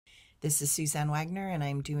This is Suzanne Wagner, and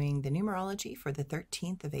I'm doing the numerology for the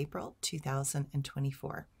 13th of April,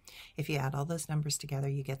 2024. If you add all those numbers together,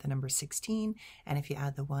 you get the number 16, and if you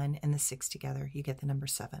add the 1 and the 6 together, you get the number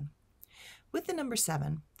 7. With the number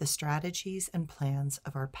 7, the strategies and plans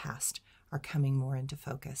of our past are coming more into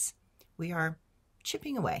focus. We are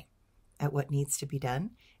chipping away at what needs to be done,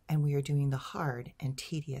 and we are doing the hard and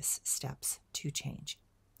tedious steps to change.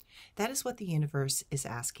 That is what the universe is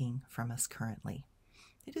asking from us currently.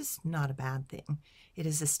 It is not a bad thing. It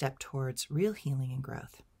is a step towards real healing and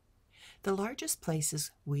growth. The largest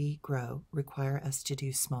places we grow require us to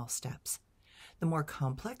do small steps. The more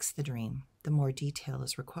complex the dream, the more detail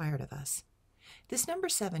is required of us. This number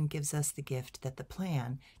 7 gives us the gift that the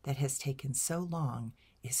plan that has taken so long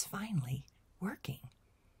is finally working.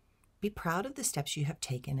 Be proud of the steps you have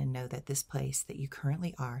taken and know that this place that you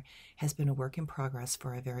currently are has been a work in progress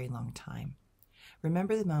for a very long time.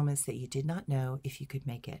 Remember the moments that you did not know if you could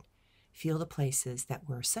make it. Feel the places that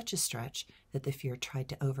were such a stretch that the fear tried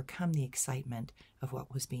to overcome the excitement of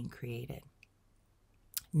what was being created.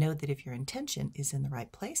 Know that if your intention is in the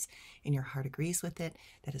right place and your heart agrees with it,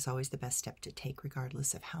 that is always the best step to take,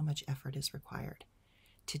 regardless of how much effort is required.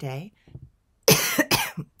 Today,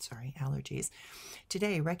 allergies.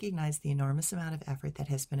 Today, recognize the enormous amount of effort that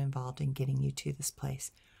has been involved in getting you to this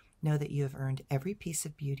place. Know that you have earned every piece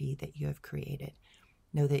of beauty that you have created.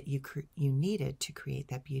 Know that you needed to create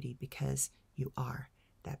that beauty because you are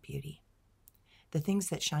that beauty. The things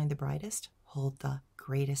that shine the brightest hold the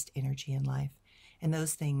greatest energy in life, and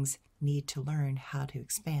those things need to learn how to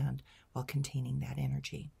expand while containing that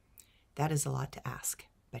energy. That is a lot to ask,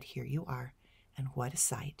 but here you are, and what a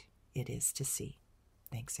sight it is to see.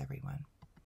 Thanks, everyone.